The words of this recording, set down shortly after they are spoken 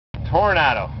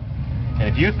Toronado. And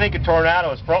if you think a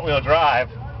Toronado is front-wheel drive,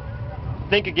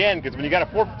 think again, because when you got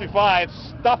a 455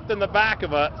 stuffed in the back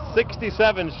of a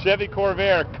 67 Chevy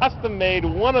Corvair, custom made,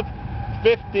 one of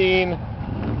 15,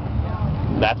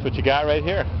 that's what you got right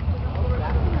here.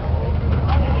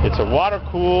 It's a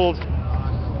water-cooled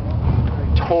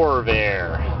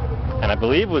Corvair, and I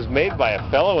believe was made by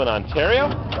a fellow in Ontario.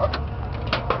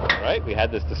 All right, we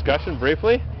had this discussion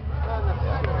briefly.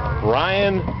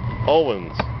 Brian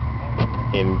Owens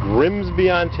in Grimsby,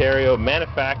 Ontario,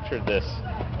 manufactured this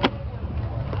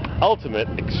ultimate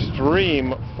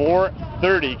extreme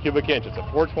 430 cubic inch. It's a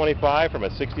 425 from a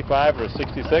 65 or a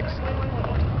 66.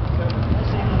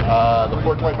 The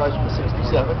 425 is from the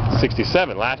 67.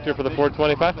 67. Last year for the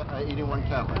 425? 81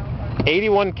 Cadillac.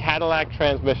 81 Cadillac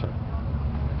transmission.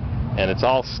 And it's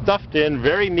all stuffed in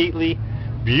very neatly,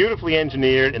 beautifully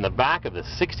engineered in the back of the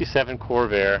 67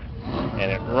 Corvair. And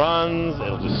it runs,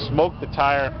 it'll just smoke the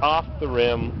tire off the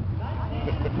rim.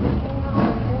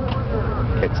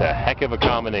 It's a heck of a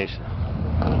combination.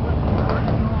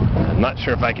 I'm not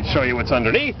sure if I can show you what's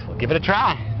underneath. We'll give it a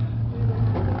try.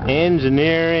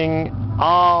 Engineering,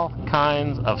 all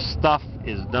kinds of stuff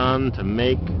is done to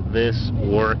make this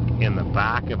work in the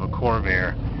back of a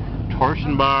Corvair.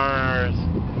 Torsion bars,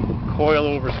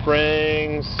 coil-over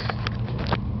springs,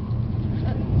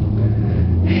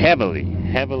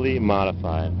 heavily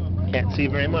modified. Can't see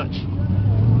very much.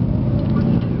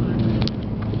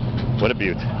 What a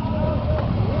beaut.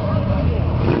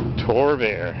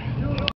 Corvair.